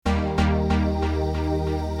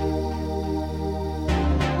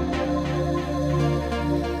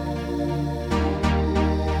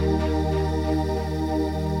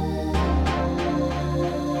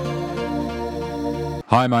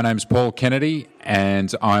Hi, my name's Paul Kennedy,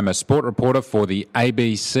 and I'm a sport reporter for the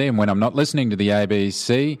ABC. And when I'm not listening to the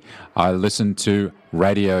ABC, I listen to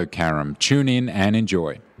Radio Karam. Tune in and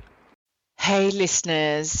enjoy. Hey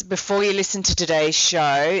listeners, before you listen to today's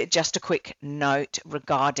show, just a quick note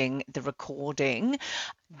regarding the recording.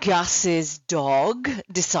 Gus's dog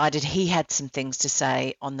decided he had some things to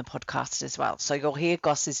say on the podcast as well. So you'll hear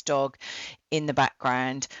Gus's dog in the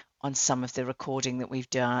background on some of the recording that we've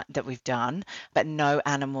done, but no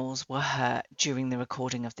animals were hurt during the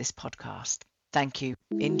recording of this podcast. Thank you.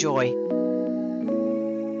 Enjoy.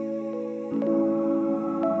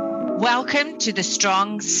 Welcome to the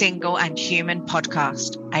Strong, Single and Human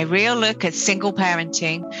podcast, a real look at single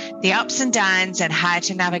parenting, the ups and downs and how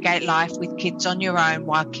to navigate life with kids on your own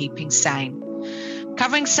while keeping sane.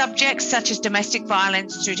 Covering subjects such as domestic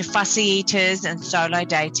violence through to fussy eaters and solo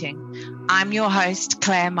dating. I'm your host,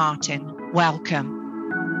 Claire Martin. Welcome.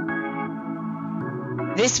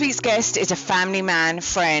 This week's guest is a family man,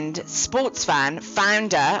 friend, sports fan,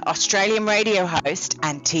 founder, Australian radio host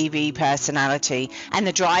and TV personality, and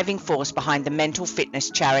the driving force behind the mental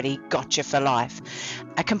fitness charity Gotcha for Life.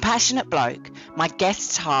 A compassionate bloke, my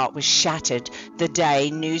guest's heart was shattered the day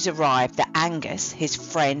news arrived that Angus, his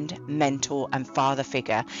friend, mentor and father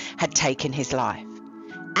figure, had taken his life.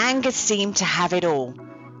 Angus seemed to have it all,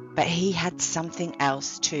 but he had something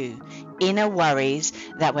else too, inner worries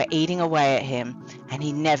that were eating away at him, and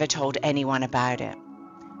he never told anyone about it.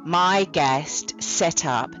 My guest set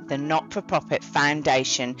up the Not-for-Profit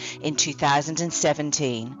Foundation in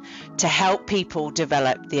 2017 to help people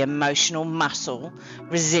develop the emotional muscle,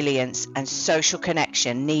 resilience and social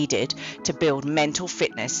connection needed to build mental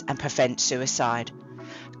fitness and prevent suicide.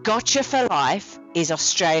 Gotcha for Life is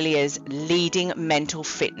Australia's leading mental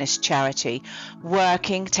fitness charity,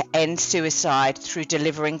 working to end suicide through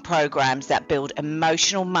delivering programs that build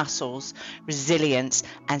emotional muscles, resilience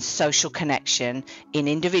and social connection in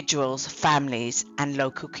individuals, families and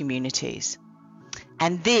local communities.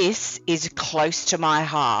 And this is close to my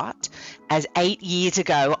heart, as 8 years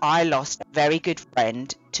ago I lost a very good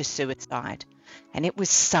friend to suicide, and it was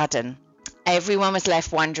sudden. Everyone was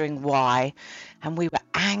left wondering why, and we were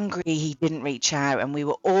angry he didn't reach out, and we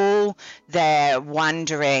were all there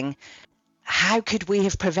wondering, how could we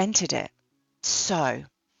have prevented it? So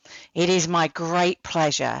it is my great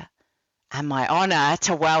pleasure and my honour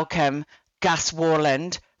to welcome Gus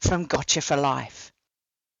Worland from Gotcha for Life.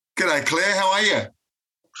 G'day, Claire. How are you?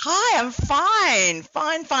 Hi, I'm fine.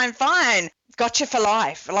 Gotcha for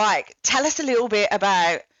Life. Tell us a little bit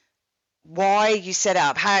about why you set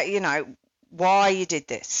up, why you did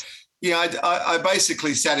this. Yeah, I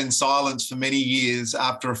basically sat in silence for many years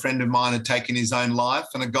after a friend of mine had taken his own life,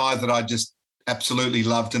 and a guy that I just absolutely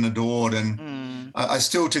loved and adored. And I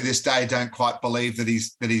still to this day don't quite believe that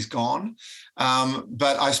he's gone.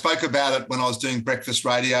 But I spoke about it when I was doing breakfast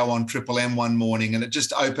radio on Triple M one morning, and it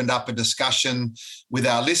just opened up a discussion with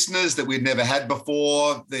our listeners that we'd never had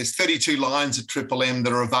before. There's 32 lines at Triple M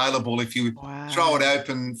that are available if you throw it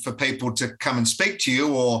open for people to come and speak to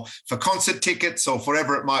you, or for concert tickets or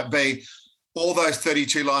whatever it might be. All those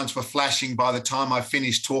 32 lines were flashing by the time I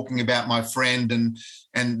finished talking about my friend and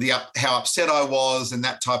how upset I was and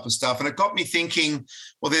that type of stuff. And it got me thinking,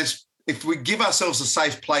 well, if we give ourselves a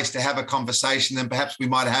safe place to have a conversation, then perhaps we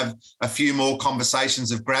might have a few more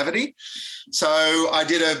conversations of gravity. So I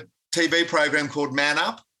did a TV program called Man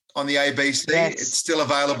Up on the ABC. Yes. It's still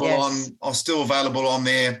available on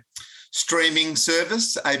their streaming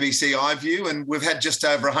service, ABC iView, and we've had just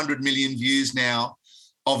over 100 million views now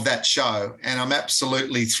of that show. And I'm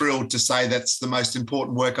absolutely thrilled to say that's the most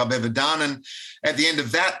important work I've ever done. And at the end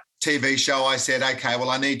of that TV show, I said, okay,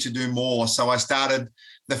 well, I need to do more. So I started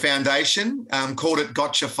the foundation, called it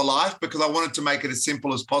Gotcha for Life, because I wanted to make it as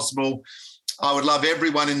simple as possible. I would love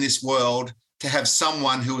everyone in this world to have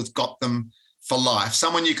someone who has got them for life,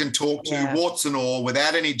 someone you can talk to, warts and all,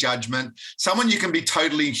 without any judgment, someone you can be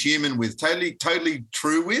totally human with, totally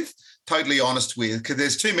true with, totally honest with, because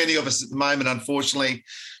there's too many of us at the moment, unfortunately,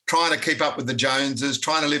 trying to keep up with the Joneses,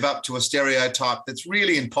 trying to live up to a stereotype that's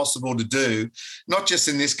really impossible to do, not just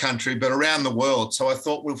in this country, but around the world. So I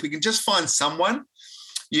thought, well, if we can just find someone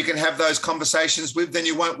you can have those conversations with, then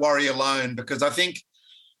you won't worry alone, because I think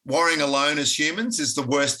worrying alone as humans is the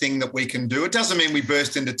worst thing that we can do. It doesn't mean we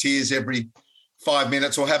burst into tears every 5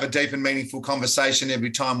 minutes or have a deep and meaningful conversation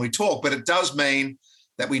every time we talk, but it does mean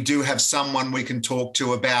that we do have someone we can talk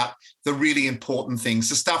to about the really important things,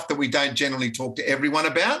 the stuff that we don't generally talk to everyone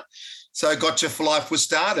about. So Gotcha for Life was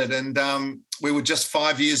started, and we were just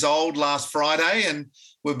 5 years old last Friday, and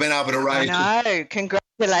we've been able to raise... I know. Congratulations.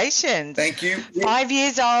 Congratulations. Thank you. 5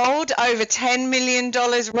 years old, over $10 million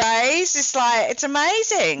raised. It's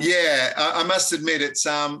amazing. Yeah, I must admit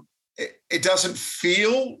it doesn't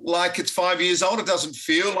feel like it's 5 years old. It doesn't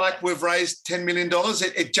feel like we've raised $10 million.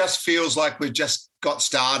 It just feels like we've just got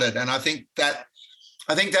started. And I think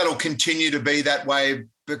that'll continue to be that way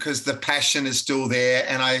because the passion is still there.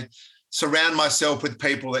 And I surround myself with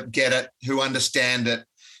people that get it, who understand it.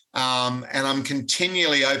 And I'm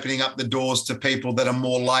continually opening up the doors to people that are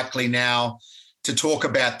more likely now to talk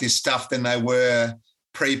about this stuff than they were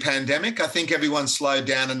pre-pandemic. I think everyone slowed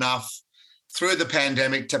down enough through the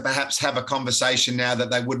pandemic to perhaps have a conversation now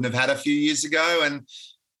that they wouldn't have had a few years ago. And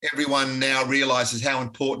everyone now realises how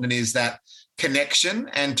important it is, that connection,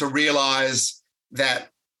 and to realise that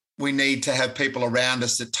we need to have people around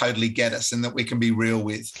us that totally get us and that we can be real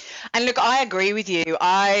with. And look, I agree with you.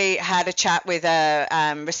 I had a chat with a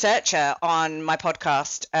researcher on my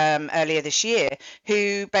podcast earlier this year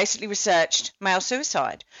who basically researched male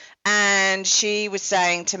suicide. And she was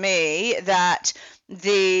saying to me that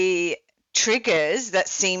the triggers that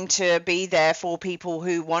seem to be there for people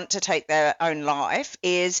who want to take their own life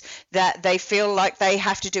is that they feel like they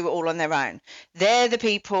have to do it all on their own. They're the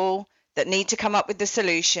people that need to come up with the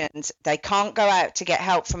solutions. They can't go out to get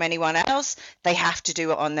help from anyone else. They have to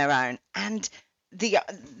do it on their own. And the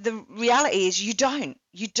reality is you don't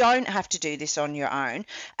have to do this on your own.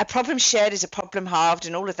 A problem shared is a problem halved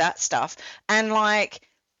and all of that stuff. And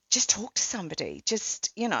just talk to somebody,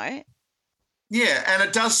 Yeah, and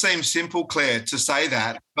it does seem simple, Claire, to say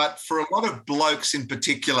that. But for a lot of blokes in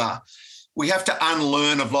particular, we have to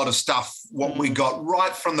unlearn a lot of stuff, what we got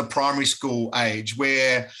right from the primary school age,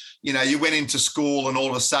 where, you went into school and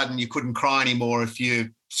all of a sudden you couldn't cry anymore if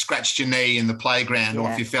you scratched your knee in the playground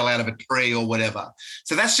or if you fell out of a tree or whatever.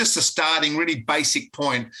 So that's just a starting really basic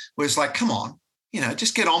point where it's like, come on,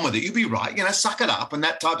 just get on with it. You'll be right. Suck it up and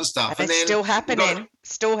that type of stuff. And it's still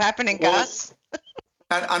happening, Gus.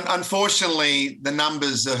 And unfortunately, the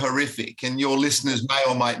numbers are horrific, and your listeners may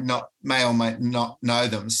or may not know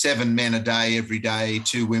them. 7 men a day every day,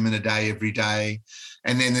 2 women a day every day,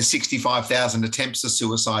 and then there's 65,000 attempts of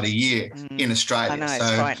suicide a year in Australia. I know,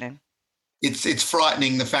 it's frightening. It's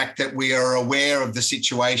frightening, the fact that we are aware of the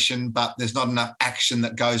situation, but there's not enough action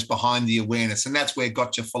that goes behind the awareness. And that's where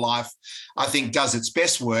Gotcha for Life, I think, does its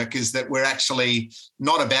best work, is that we're actually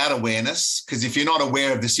not about awareness, because if you're not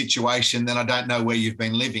aware of the situation, then I don't know where you've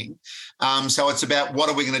been living. So it's about what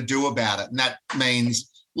are we going to do about it? And that means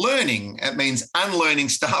learning. It means unlearning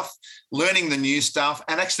stuff, learning the new stuff,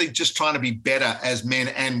 and actually just trying to be better as men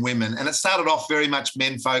and women. And it started off very much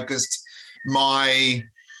men-focused. My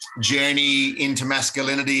journey into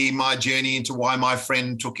masculinity, my journey into why my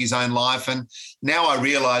friend took his own life. And now I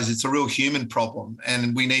realise it's a real human problem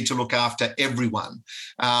and we need to look after everyone.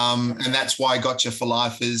 And that's why Gotcha for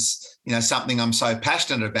Life is, something I'm so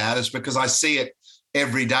passionate about, is because I see it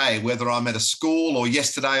every day, whether I'm at a school or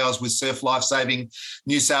yesterday I was with Surf Life Saving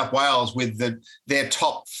New South Wales with their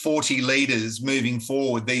top 40 leaders moving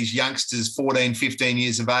forward, these youngsters 14, 15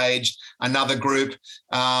 years of age, another group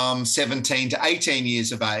 17 to 18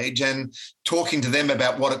 years of age, and talking to them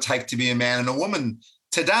about what it takes to be a man and a woman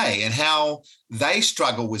today and how they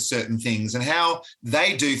struggle with certain things and how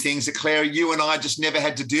they do things that, Claire, you and I just never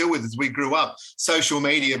had to deal with as we grew up. Social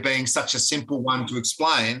media being such a simple one to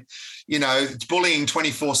explain. It's bullying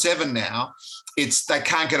 24/7 now. They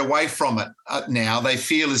can't get away from it now. They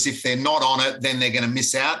feel as if they're not on it, then they're going to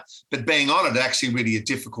miss out. But being on it is actually really a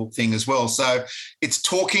difficult thing as well. So it's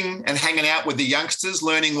talking and hanging out with the youngsters,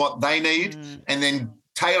 learning what they need, and then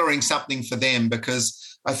tailoring something for them,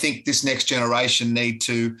 because I think this next generation need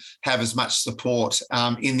to have as much support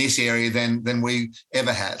in this area than we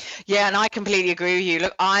ever had. Yeah, and I completely agree with you.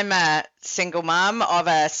 Look, I'm a single mum of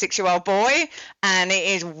a 6-year-old boy, and it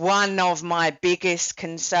is one of my biggest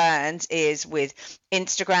concerns is with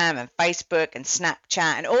Instagram and Facebook and Snapchat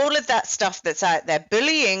and all of that stuff that's out there.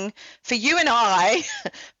 Bullying for you and I,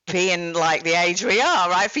 being like the age we are,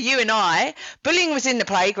 right? For you and I, bullying was in the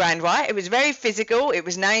playground, right? It was very physical. It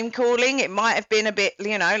was name calling. It might have been a bit,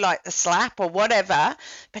 like the slap or whatever.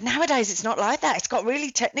 But nowadays it's not like that. It's got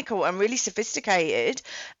really technical and really sophisticated.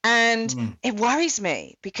 And it worries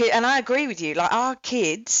me and I agree with you. Our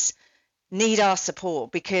kids need our support,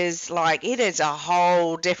 because it is a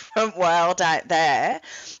whole different world out there,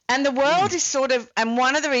 and the world is and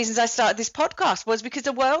one of the reasons I started this podcast was because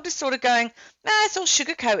the world is sort of going, it's all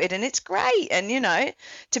sugar coated and it's great, and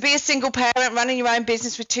to be a single parent running your own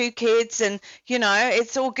business with 2 kids, and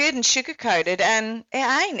it's all good and sugar coated, and it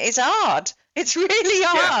ain't. It's hard. It's really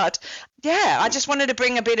hard. Yeah, I just wanted to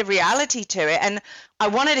bring a bit of reality to it, and I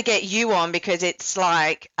wanted to get you on because it's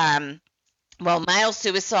Well, male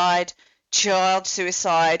suicide, child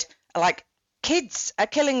suicide, like kids are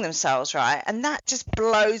killing themselves, right? And that just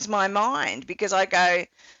blows my mind because I go,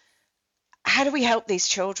 how do we help these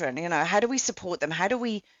children? How do we support them? How do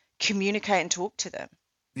we communicate and talk to them?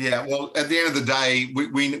 Yeah, well, at the end of the day,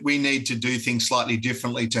 we need to do things slightly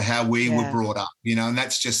differently to how we were brought up, and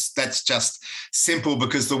that's just simple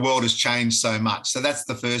because the world has changed so much. So that's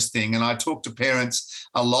the first thing. And I talk to parents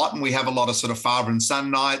a lot, and we have a lot of sort of father and son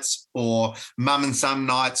nights or mum and son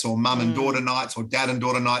nights or mum and daughter nights or dad and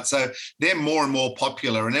daughter nights. So they're more and more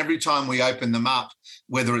popular. And every time we open them up,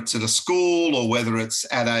 whether it's at a school or whether it's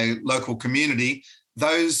at a local community,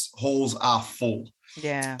 those halls are full.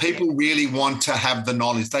 Yeah. People really want to have the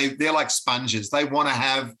knowledge. They're like sponges. They want to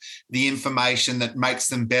have the information that makes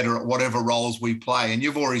them better at whatever roles we play. And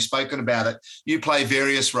you've already spoken about it. You play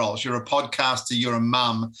various roles. You're a podcaster, you're a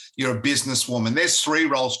mum, you're a businesswoman. There's 3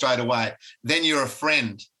 roles straight away. Then you're a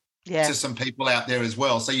friend to some people out there as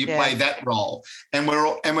well. So you play that role. And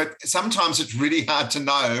we're sometimes it's really hard to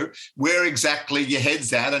know where exactly your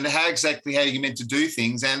head's at and how you're meant to do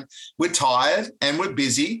things. And we're tired and we're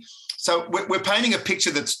busy. So we're painting a picture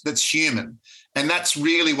that's human, and that's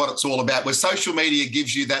really what it's all about, where social media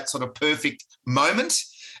gives you that sort of perfect moment,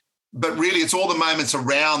 but really it's all the moments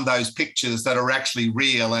around those pictures that are actually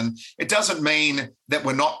real. And it doesn't mean that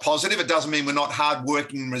we're not positive. It doesn't mean we're not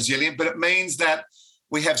hardworking and resilient, but it means that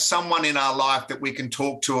we have someone in our life that we can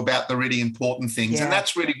talk to about the really important things. And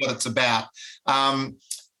that's really what it's about.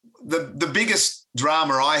 The biggest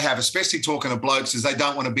drama I have, especially talking to blokes, is they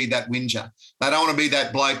don't want to be that whinger. They don't want to be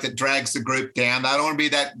that bloke that drags the group down. They don't want to be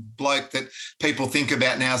that bloke that people think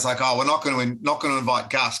about now. It's like, oh, we're not going to invite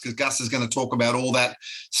Gus because Gus is going to talk about all that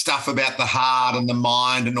stuff about the heart and the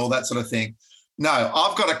mind and all that sort of thing. No,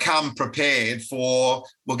 I've got to come prepared for,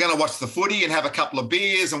 we're going to watch the footy and have a couple of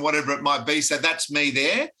beers and whatever it might be. So that's me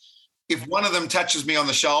there. If one of them touches me on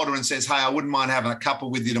the shoulder and says, hey, I wouldn't mind having a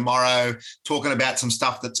couple with you tomorrow, talking about some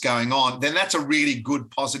stuff that's going on, then that's a really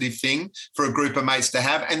good, positive thing for a group of mates to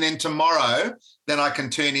have. And then tomorrow, then I can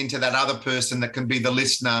turn into that other person that can be the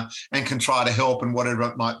listener and can try to help and whatever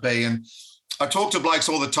it might be. And I talk to blokes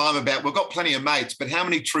all the time about, we've got plenty of mates, but how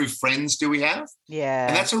many true friends do we have? Yeah.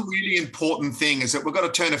 And that's a really important thing, is that we've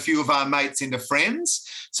got to turn a few of our mates into friends.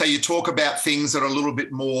 So you talk about things that are a little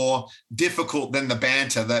bit more difficult than the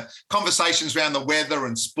banter, the conversations around the weather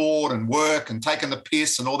and sport and work and taking the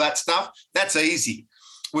piss and all that stuff. That's easy.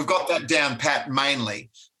 We've got that down pat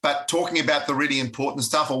mainly. But talking about the really important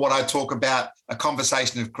stuff, or what I talk about, a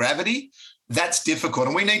conversation of gravity, that's difficult.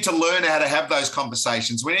 And we need to learn how to have those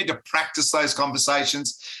conversations. We need to practice those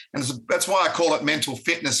conversations. And that's why I call it mental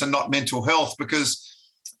fitness and not mental health, because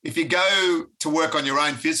if you go to work on your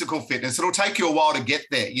own physical fitness, it'll take you a while to get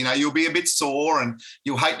there. You'll be a bit sore and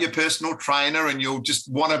you'll hate your personal trainer and you'll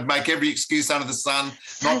just want to make every excuse under the sun not to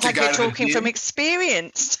go to the gym. Sounds like you're talking from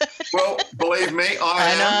experience. Well, believe me,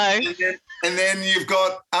 I am. Know. And then you've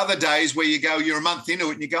got other days where you're a month into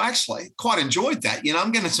it and you go, actually, quite enjoyed that.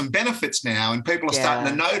 I'm getting some benefits now, and people are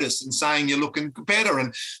starting to notice and saying you're looking better.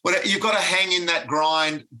 And you've got to hang in that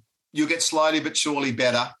grind. You'll get slowly but surely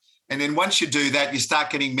better. And then once you do that, you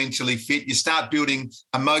start getting mentally fit, you start building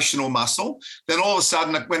emotional muscle. Then all of a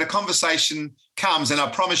sudden, when a conversation comes, and I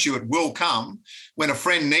promise you it will come, when a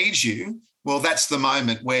friend needs you, well, that's the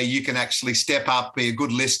moment where you can actually step up, be a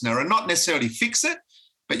good listener, and not necessarily fix it,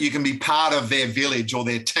 but you can be part of their village or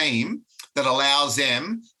their team that allows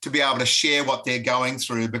them to be able to share what they're going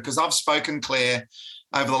through. Because I've spoken, Claire,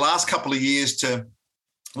 over the last couple of years to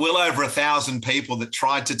well over 1,000 people that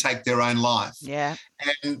tried to take their own life. Yeah.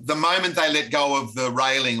 And the moment they let go of the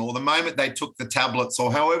railing, or the moment they took the tablets,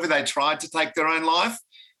 or however they tried to take their own life,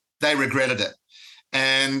 they regretted it.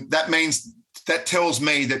 And that tells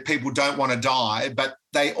me that people don't want to die, but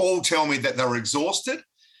they all tell me that they were exhausted.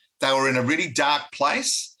 They were in a really dark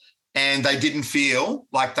place and they didn't feel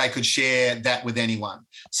like they could share that with anyone.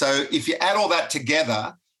 So if you add all that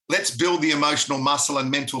together, let's build the emotional muscle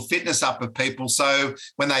and mental fitness up of people, so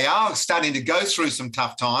when they are starting to go through some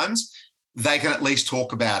tough times, they can at least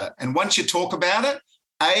talk about it. And once you talk about it,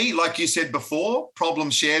 like you said before,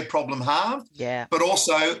 problem shared, problem halved. Yeah. But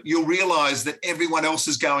also you'll realise that everyone else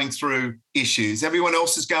is going through issues. Everyone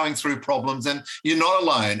else is going through problems, and you're not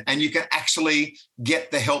alone, and you can actually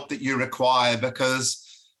get the help that you require, because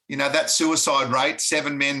that suicide rate,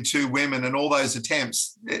 7 men, 2 women, and all those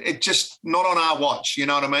attempts, it just not on our watch. You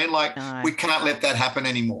know what I mean? Like, no. We can't let that happen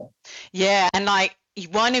anymore. Yeah. And like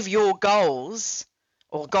one of your goals,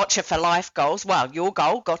 or Gotcha for Life goals, well, your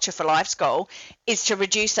goal, Gotcha for Life's goal, is to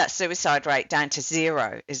reduce that suicide rate down to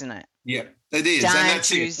 0, isn't it? Yeah, it is. Down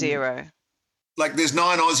to 0. Like, there's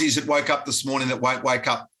 9 Aussies that woke up this morning that won't wake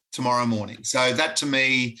up tomorrow morning. So that to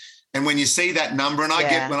me, and when you see that number, and I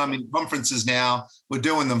get, when I'm in conferences now, we're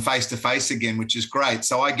doing them face to face again, which is great.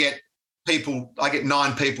 So I get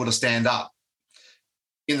 9 people to stand up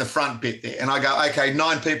in the front bit there. And I go, okay,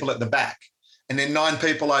 9 people at the back, and then 9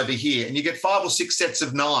 people over here. And you get 5 or 6 sets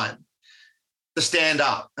of 9 to stand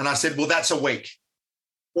up. And I said, well, that's a week.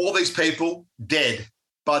 All these people dead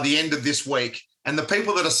by the end of this week. And the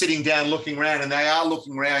people that are sitting down looking around, and they are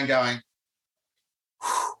looking around going,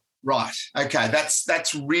 right, okay,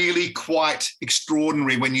 that's really quite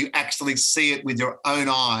extraordinary when you actually see it with your own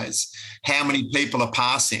eyes, how many people are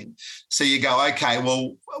passing. So you go, okay,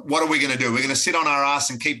 well, what are we going to do? We're going to sit on our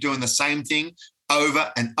ass and keep doing the same thing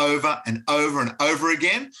over and over and over and over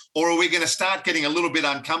again? Or are we going to start getting a little bit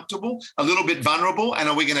uncomfortable, a little bit vulnerable, and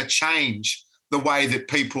are we going to change the way that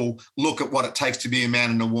people look at what it takes to be a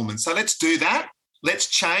man and a woman? So let's do that. Let's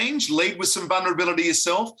change, lead with some vulnerability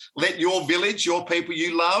yourself. Let your village, your people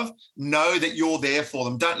you love, know that you're there for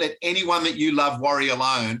them. Don't let anyone that you love worry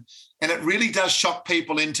alone. And it really does shock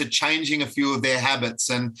people into changing a few of their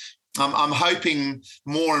habits. And I'm hoping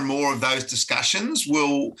more and more of those discussions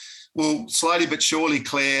will slowly but surely,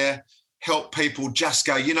 Claire, help people just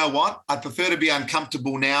go, you know what, I prefer to be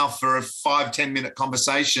uncomfortable now for a 5-10 minute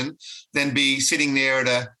conversation than be sitting there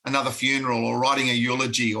at another funeral or writing a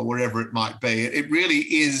eulogy or wherever it might be. It really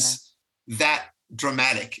is that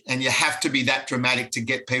dramatic, and you have to be that dramatic to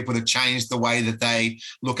get people to change the way that they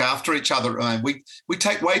look after each other. We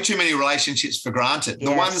take way too many relationships for granted.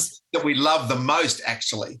 The ones that we love the most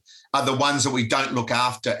actually are the ones that we don't look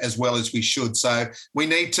after as well as we should. So we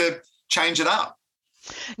need to change it up.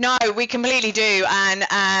 No, we completely do.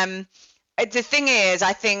 And the thing is,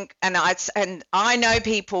 I think, and I know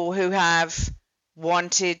people who have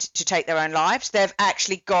wanted to take their own lives. They've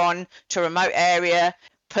actually gone to a remote area,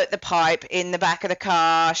 put the pipe in the back of the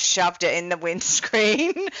car, shoved it in the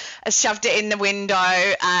windscreen, shoved it in the window.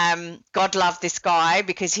 God love this guy,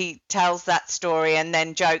 because he tells that story and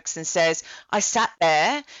then jokes and says, I sat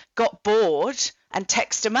there, got bored, and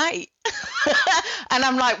text a mate. And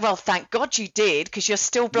I'm like, well, thank God you did, because you're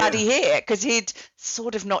still bloody here, because he'd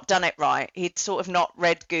sort of not done it right. He'd sort of not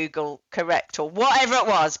read Google correct or whatever it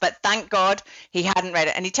was, but thank God he hadn't read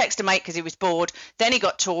it. And he texted a mate because he was bored. Then he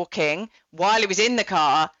got talking while he was in the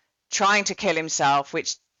car, trying to kill himself,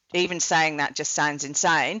 which even saying that just sounds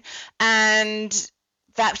insane. And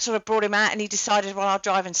that sort of brought him out, and he decided, well, I'll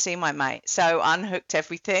drive and see my mate. So unhooked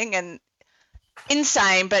everything, and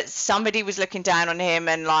insane, but somebody was looking down on him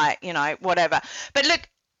and like, you know, whatever. But look,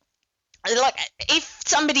 like if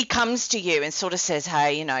somebody comes to you and sort of says,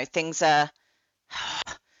 hey, you know, things are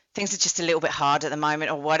just a little bit hard at the moment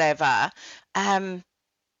or whatever,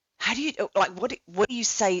 how do you, like, what do you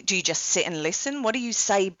say? Do you just sit and listen? What do you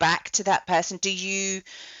say back to that person? Do you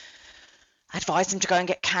advise them to go and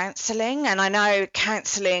get counselling? And I know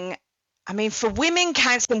counselling, I mean, for women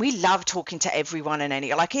counselling, we love talking to everyone and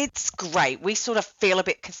any, like, it's great. We sort of feel a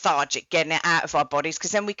bit cathartic getting it out of our bodies,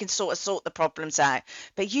 because then we can sort of sort the problems out.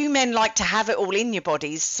 But you men like to have it all in your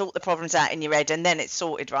bodies, sort the problems out in your head, and then it's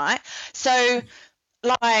sorted, right? So,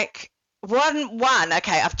 like, one,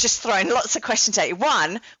 okay, I've just thrown lots of questions at you.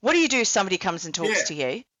 One, what do you do if somebody comes and talks to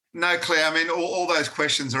you? No, Claire, I mean, all those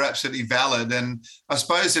questions are absolutely valid. And I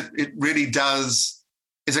suppose it really does.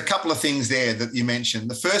 There's a couple of things there that you mentioned.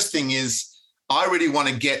 The first thing is I really want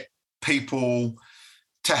to get people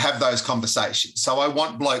to have those conversations. So I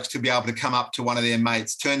want blokes to be able to come up to one of their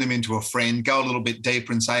mates, turn them into a friend, go a little bit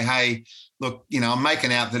deeper and say, hey, look, you know, I'm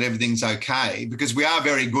making out that everything's okay, because we are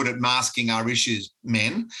very good at masking our issues,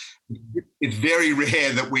 men. It's very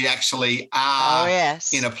rare that we actually are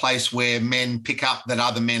in a place where men pick up that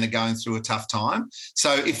other men are going through a tough time.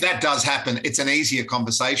 So if that does happen, it's an easier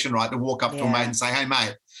conversation, right, to walk up to a mate and say, hey,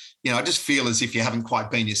 mate, you know, I just feel as if you haven't quite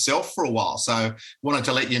been yourself for a while. So wanted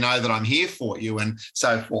to let you know that I'm here for you and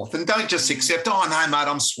so forth. And don't just accept, oh, no, mate,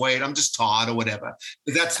 I'm sweet, I'm just tired or whatever.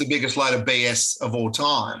 But that's the biggest load of BS of all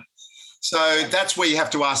time. So that's where you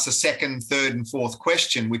have to ask the second, third and fourth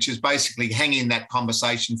question, which is basically hang in that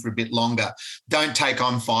conversation for a bit longer. Don't take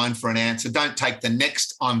I'm fine for an answer. Don't take the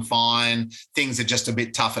next I'm fine, things are just a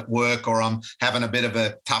bit tough at work, or I'm having a bit of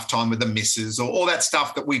a tough time with the missus, or all that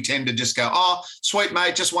stuff that we tend to just go, oh, sweet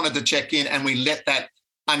mate, just wanted to check in, and we let that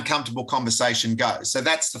uncomfortable conversation go. So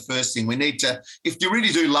that's the first thing. We need to, if you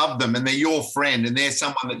really do love them and they're your friend and they're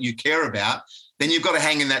someone that you care about, then you've got to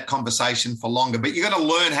hang in that conversation for longer. But you've got to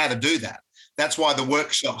learn how to do that. That's why the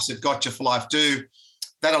workshops that Gotcha for Life do,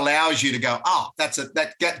 that allows you to go, oh,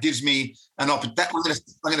 that gives me an opportunity.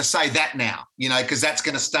 I'm going to say that now, you know, because that's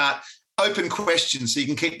going to start, open questions so you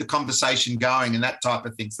can keep the conversation going and that type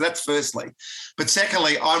of thing. So that's firstly. But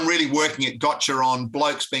secondly, I'm really working at Gotcha on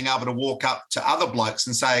blokes being able to walk up to other blokes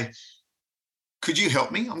and say, could you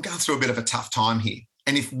help me? I'm going through a bit of a tough time here.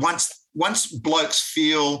 And if once blokes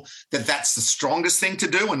feel that that's the strongest thing to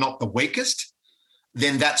do and not the weakest,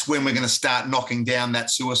 then that's when we're going to start knocking down that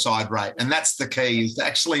suicide rate. And that's the key, is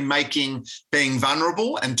actually making being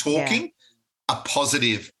vulnerable and talking a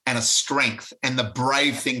positive and a strength and the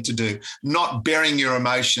brave thing to do, not burying your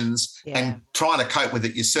emotions and trying to cope with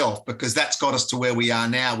it yourself, because that's got us to where we are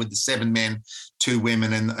now with the 7 men, 2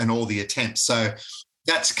 women and all the attempts. So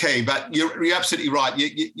that's key. But you're absolutely right.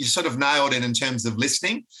 You sort of nailed it in terms of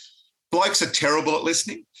listening. Blokes are terrible at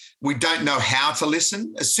listening. We don't know how to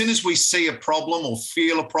listen. As soon as we see a problem or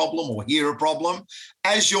feel a problem or hear a problem,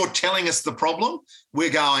 as you're telling us the problem,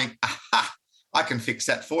 we're going, aha, I can fix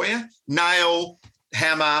that for you. Nail,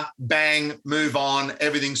 hammer, bang, move on.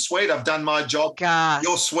 Everything's sweet. I've done my job. Gosh.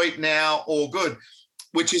 You're sweet now, all good.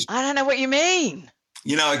 Which is, I don't know what you mean.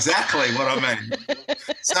 You know exactly what I mean.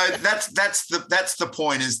 So that's the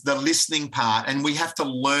point, is the listening part. And we have to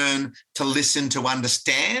learn to listen to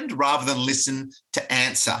understand rather than listen to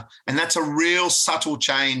answer. And that's a real subtle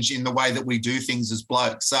change in the way that we do things as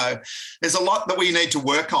blokes. So there's a lot that we need to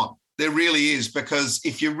work on. There really is, because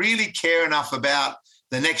if you really care enough about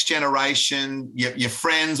the next generation, your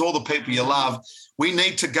friends, all the people you love, we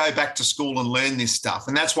need to go back to school and learn this stuff.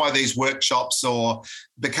 And that's why these workshops, or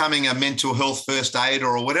becoming a mental health first aider,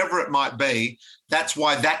 or whatever it might be, that's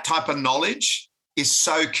why that type of knowledge is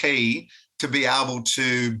so key to be able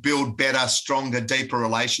to build better, stronger, deeper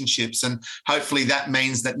relationships. And hopefully that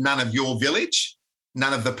means that none of your village,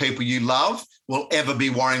 none of the people you love will ever be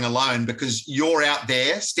worrying alone, because you're out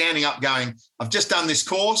there standing up going, I've just done this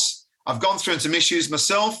course. I've gone through some issues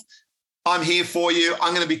myself. I'm here for you.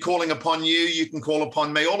 I'm going to be calling upon you. You can call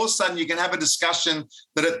upon me. All of a sudden, you can have a discussion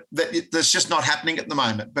that's just not happening at the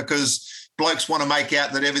moment, because blokes want to make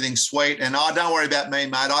out that everything's sweet and, oh, don't worry about me,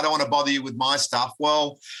 mate. I don't want to bother you with my stuff.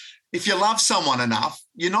 Well, if you love someone enough,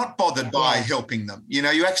 you're not bothered by helping them. You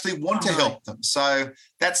know, you actually want to help them. So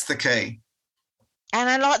that's the key.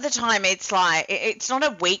 And a lot of the time, it's like, it's not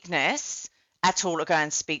a weakness at all to go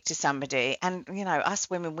and speak to somebody. And, you know, us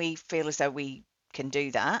women, we feel as though we can do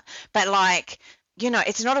that. But, like, you know,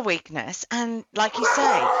 it's not a weakness. And like you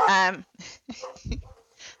say,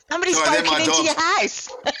 somebody's broken into your house.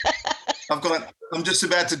 I'm just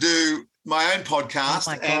about to do my own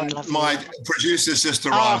podcast, and my producer's just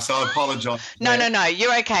arrived, so I apologise. No,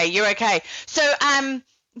 you're okay. So,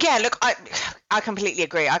 yeah, look, I completely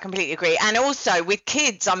agree. And also with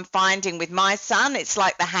kids, I'm finding with my son, it's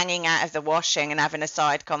like the hanging out of the washing and having a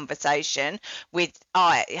side conversation with,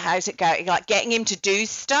 how's it going? Like getting him to do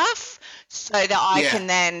stuff so that I can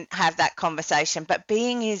then have that conversation. But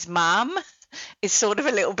being his mum is sort of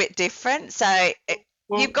a little bit different. So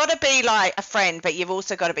you've got to be like a friend, but you've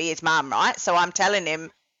also got to be his mum, right? So I'm telling him.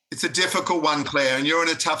 It's a difficult one, Claire, and you're in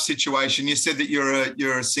a tough situation. You said that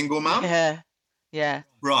you're a single mum. Yeah.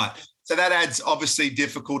 Right. So that adds obviously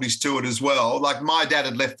difficulties to it as well. Like my dad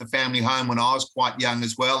had left the family home when I was quite young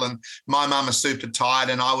as well, and my mum is super tired,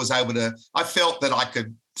 and I felt that I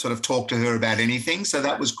could sort of talk to her about anything. So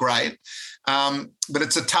that was great. But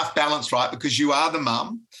it's a tough balance, right? Because you are the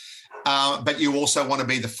mum, but you also want to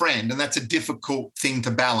be the friend, and that's a difficult thing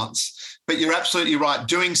to balance. But you're absolutely right.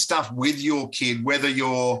 Doing stuff with your kid, whether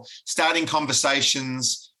you're starting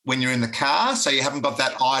conversations when you're in the car, so you haven't got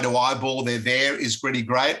that eye to eyeball, they're there, is really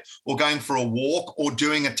great, or going for a walk, or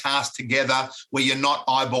doing a task together where you're not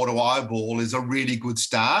eyeball to eyeball is a really good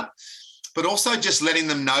start. But also just letting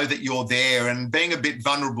them know that you're there and being a bit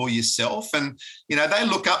vulnerable yourself. And, you know, they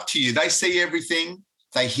look up to you. They see everything.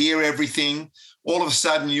 They hear everything. All of a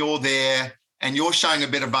sudden you're there and you're showing a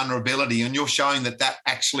bit of vulnerability, and you're showing that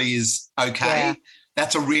actually is okay. Yeah.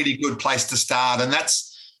 That's a really good place to start. And that's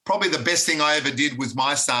probably the best thing I ever did with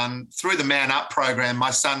my son through the Man Up program. My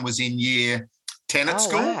son was in year 10 at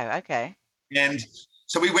school. Wow, okay. And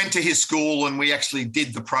so we went to his school and we actually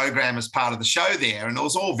did the program as part of the show there. And it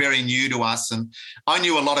was all very new to us. And I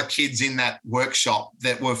knew a lot of kids in that workshop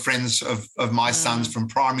that were friends of my sons from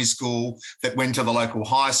primary school that went to the local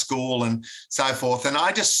high school and so forth. And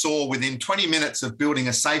I just saw within 20 minutes of building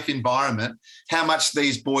a safe environment how much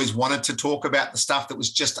these boys wanted to talk about the stuff that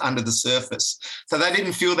was just under the surface. So they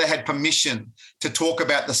didn't feel they had permission to talk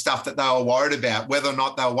about the stuff that they were worried about, whether or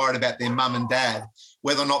not they were worried about their mum and dad,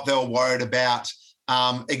 whether or not they were worried about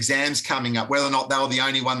exams coming up, whether or not they were the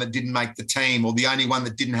only one that didn't make the team or the only one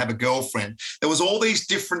that didn't have a girlfriend. There was all these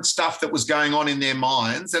different stuff that was going on in their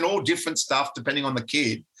minds, and all different stuff depending on the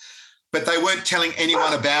kid. but they weren't telling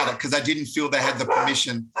anyone about it because they didn't feel they had the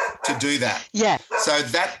permission to do that. Yeah. So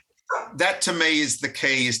that to me is the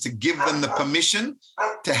key, is to give them the permission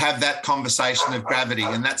to have that conversation of gravity.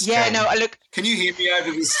 And that's key. No, look. Can you hear me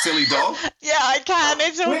over this silly dog? Yeah, I can.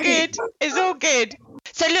 It's all good. It's all good.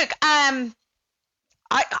 So look,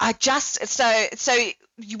 I just, so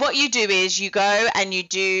what you do is you go and you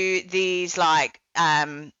do these like,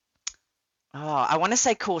 I want to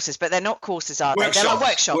say courses, but they're not courses, are they? They're like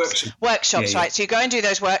workshops, right? So you go and do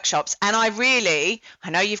those workshops. And I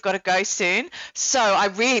know you've got to go soon. So I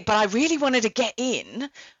really wanted to get in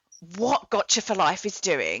what Gotcha for Life is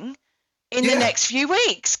doing in the next few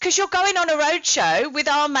weeks, because you're going on a road show with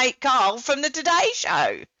our mate Carl from the Today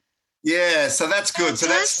Show. Yeah, so that's good.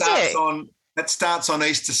 Fantastic. So that starts on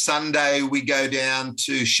Easter Sunday. We go down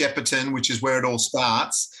to Shepparton, which is where it all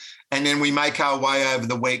starts. And then we make our way over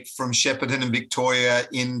the week from Shepparton and Victoria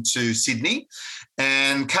into Sydney.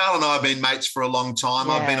 And Carl and I have been mates for a long time.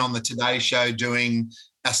 Yeah. I've been on the Today Show doing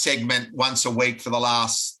a segment once a week for the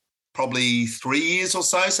last probably 3 years or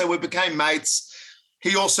so. So we became mates.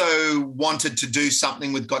 He also wanted to do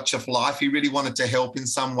something with Gotcha for Life. He really wanted to help in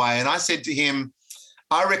some way. And I said to him,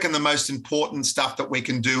 I reckon the most important stuff that we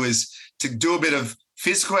can do is to do a bit of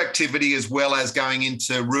physical activity as well as going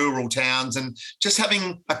into rural towns and just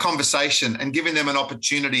having a conversation and giving them an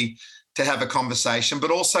opportunity to have a conversation, but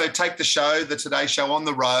also take the Today Show on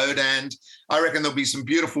the road. And I reckon there'll be some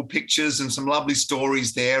beautiful pictures and some lovely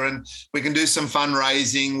stories there. And we can do some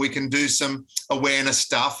fundraising. We can do some awareness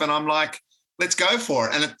stuff. And I'm like, let's go for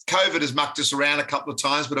it. And COVID has mucked us around a couple of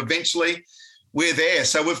times, but eventually we're there.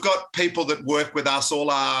 So we've got people that work with us, all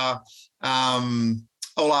our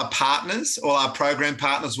partners, all our program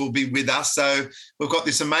partners will be with us. So we've got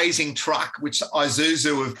this amazing truck, which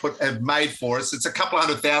Isuzu have made for us. It's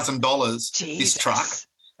 $200,000, this truck.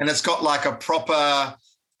 And it's got like a proper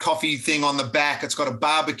coffee thing on the back. It's got a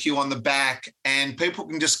barbecue on the back, and people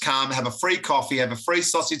can just come, have a free coffee, have a free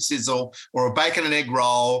sausage sizzle or a bacon and egg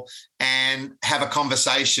roll, and have a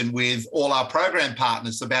conversation with all our program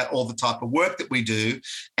partners about all the type of work that we do.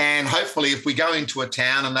 And hopefully if we go into a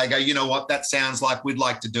town and they go, you know what, that sounds like we'd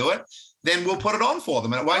like to do it, then we'll put it on for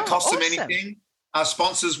them. And it won't cost them anything. Our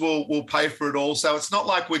sponsors will pay for it all. So it's not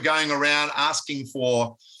like we're going around asking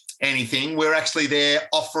for anything. We're actually there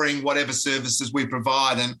offering whatever services we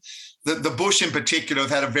provide. And the bush in particular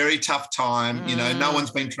have had a very tough time. You know, no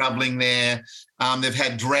one's been travelling there. They've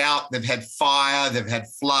had drought, they've had fire, they've had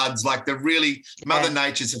floods. Like Mother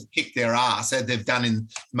Nature's have kicked their ass, as they've done in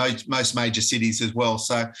most major cities as well.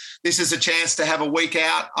 So this is a chance to have a week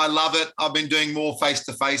out. I love it. I've been doing more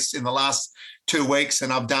face-to-face in the last 2 weeks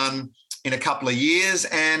than I've done in a couple of years.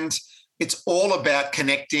 And it's all about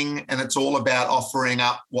connecting, and it's all about offering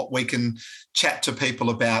up what we can chat to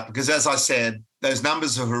people about. Because as I said, those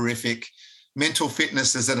numbers are horrific. Mental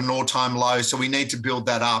fitness is at an all-time low, so we need to build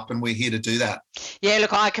that up, and we're here to do that. Yeah,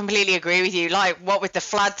 look, I completely agree with you. Like, what with the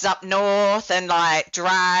floods up north and like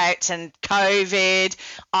drought and COVID,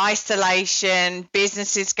 isolation,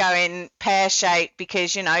 businesses going pear-shaped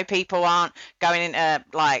because, you know, people aren't going into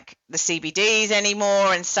like the CBDs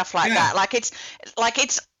anymore and stuff like that. Like it's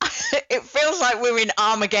it feels like we're in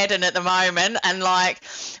Armageddon at the moment, and like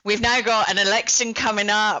we've now got an election coming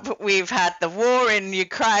up. We've had the war in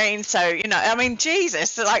Ukraine, so you know, I mean,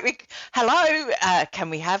 Jesus, like, can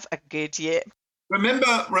we have a good year?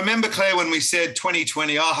 Remember, Claire, when we said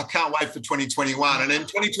 2020? Oh, I can't wait for 2021, and then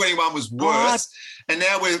 2021 was worse, and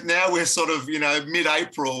now we're sort of, you know,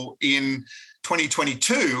 mid-April in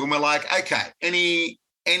 2022, and we're like, okay, any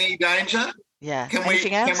danger? Yeah. Can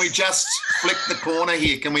we just flick the corner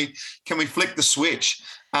here? Can we flick the switch?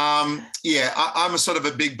 I'm a sort of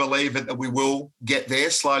a big believer that we will get there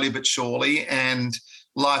slowly but surely, and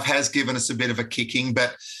life has given us a bit of a kicking,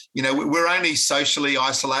 but you know, we're only socially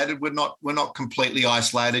isolated. We're not completely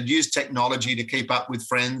isolated. Use technology to keep up with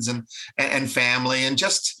friends and family, and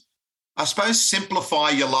just, I suppose, simplify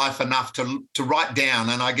your life enough to write down,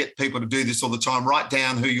 and I get people to do this all the time, write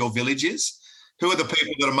down who your village is. Who are the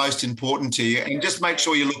people that are most important to you, and just make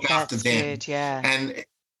sure you look after them. Good, yeah. And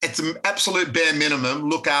it's an absolute bare minimum.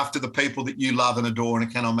 Look after the people that you love and adore, and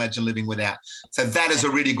I cannot imagine living without. So that is a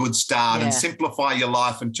really good start, and simplify your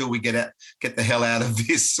life until we get the hell out of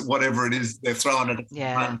this, whatever it is they're throwing at us.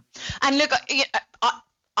 Yeah. And look,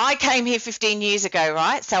 I came here 15 years ago,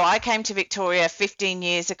 right? So I came to Victoria 15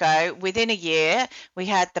 years ago. Within a year, we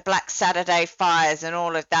had the Black Saturday fires and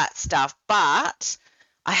all of that stuff. But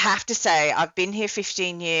I have to say, I've been here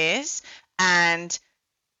 15 years, and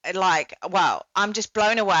I'm just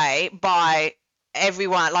blown away by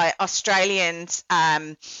everyone, like Australians,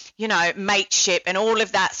 mateship and all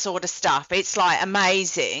of that sort of stuff. It's like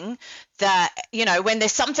amazing that, when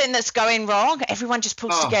there's something that's going wrong, everyone just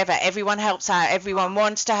pulls together, everyone helps out, everyone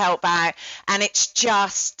wants to help out, and it's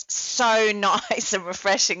just so nice and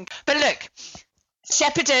refreshing. But look,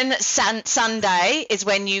 Shepparton Sunday is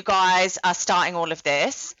when you guys are starting all of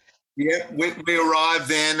this. Yeah, we arrive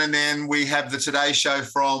then, and then we have the Today Show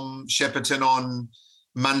from Shepparton on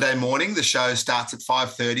Monday morning. The show starts at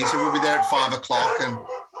 5:30, so we'll be there at 5 o'clock. And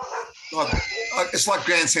it's like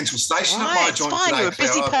Grand Central Station at my joint today. You're a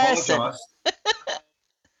busy person.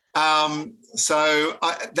 So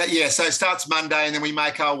it starts Monday, and then we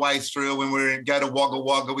make our way through. When we go to Wagga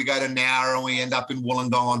Wagga, we go to Nowra, and we end up in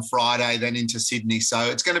Wollongong on Friday, then into Sydney. So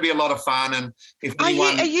it's going to be a lot of fun. And if are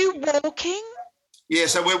you walking? Yeah,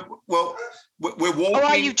 so we're walking. Or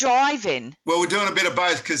are you driving? Well, we're doing a bit of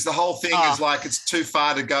both, because the whole thing is like it's too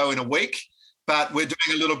far to go in a week, but we're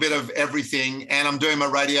doing a little bit of everything. And I'm doing my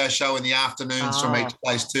radio show in the afternoons from each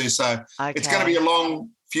place too. So It's going to be a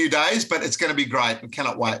long few days, but it's going to be great. We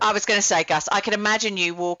cannot wait. I was going to say, Gus, I can imagine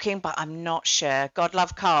you walking, but I'm not sure. God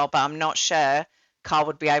love Carl, but I'm not sure Carl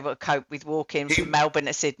would be able to cope with walking from Melbourne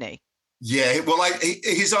to Sydney. Yeah, well,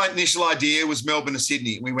 his initial idea was Melbourne to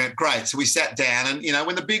Sydney. We went, great. So we sat down, and,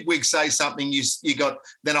 when the big wigs say something, you got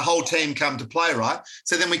then a whole team come to play, right?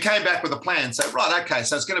 So then we came back with a plan. So, right, okay,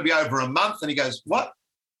 so it's going to be over a month. And he goes, what,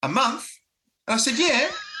 a month? And I said, yeah.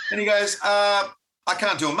 And he goes, I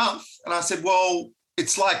can't do a month. And I said, well,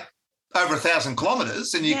 it's like over 1,000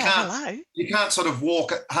 kilometres, and you can't sort of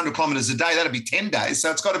walk 100 kilometres a day. That'd be 10 days.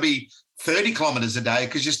 So it's got to be 30 kilometres a day,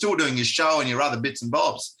 because you're still doing your show and your other bits and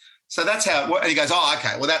bobs. So that's how it works. And he goes,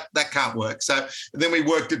 okay, well, that can't work. So then we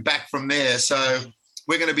worked it back from there. So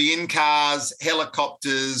we're going to be in cars,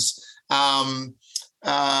 helicopters, air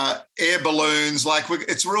balloons,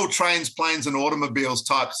 it's real trains, planes and automobiles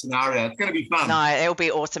type scenario. It's going to be fun. No, it'll be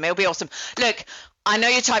awesome. Look, I know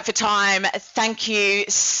you're tight for time. Thank you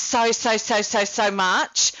so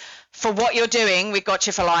much for what you're doing with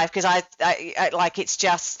Gotcha for Life, because I it's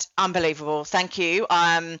just unbelievable. Thank you.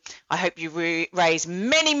 I hope you raise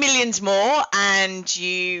many millions more, and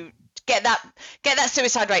you get that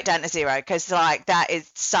suicide rate down to zero, because that is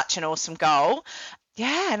such an awesome goal.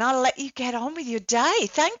 Yeah, and I'll let you get on with your day.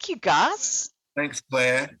 Thank you, Gus. Thanks,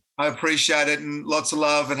 Claire. I appreciate it, and lots of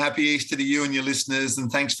love, and happy Easter to you and your listeners,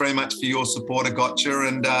 and thanks very much for your support of Gotcha,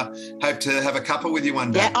 and hope to have a cuppa with you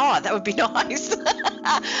one day. Yeah, that would be nice.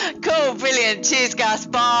 Cool, brilliant. Cheers, Gus.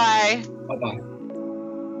 Bye. Bye-bye.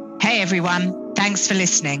 Hey, everyone. Thanks for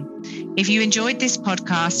listening. If you enjoyed this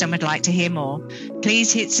podcast and would like to hear more,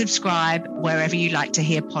 please hit subscribe wherever you like to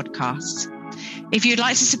hear podcasts. If you'd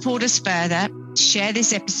like to support us further, share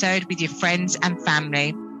this episode with your friends and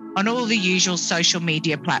family on all the usual social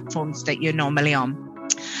media platforms that you're normally on.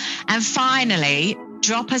 And finally,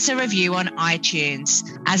 drop us a review on iTunes,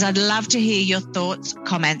 as I'd love to hear your thoughts,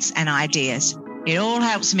 comments, and ideas. It all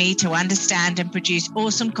helps me to understand and produce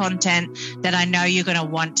awesome content that I know you're going to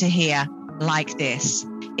want to hear, like this.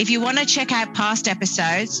 If you want to check out past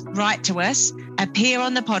episodes, write to us, appear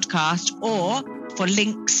on the podcast, or for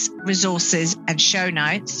links, resources, and show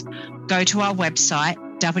notes, go to our website,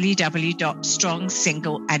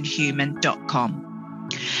 www.strongsingleandhuman.com.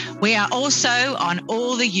 We are also on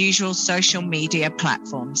all the usual social media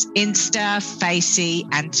platforms, Insta, Facey,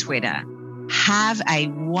 and Twitter. Have a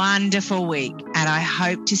wonderful week, and I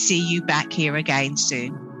hope to see you back here again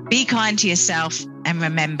soon. Be kind to yourself, and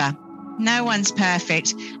remember, no one's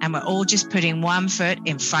perfect, and we're all just putting one foot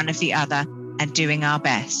in front of the other and doing our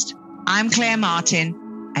best. I'm Claire Martin,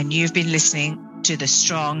 and you've been listening to the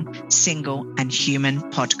Strong, Single and Human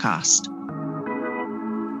podcast.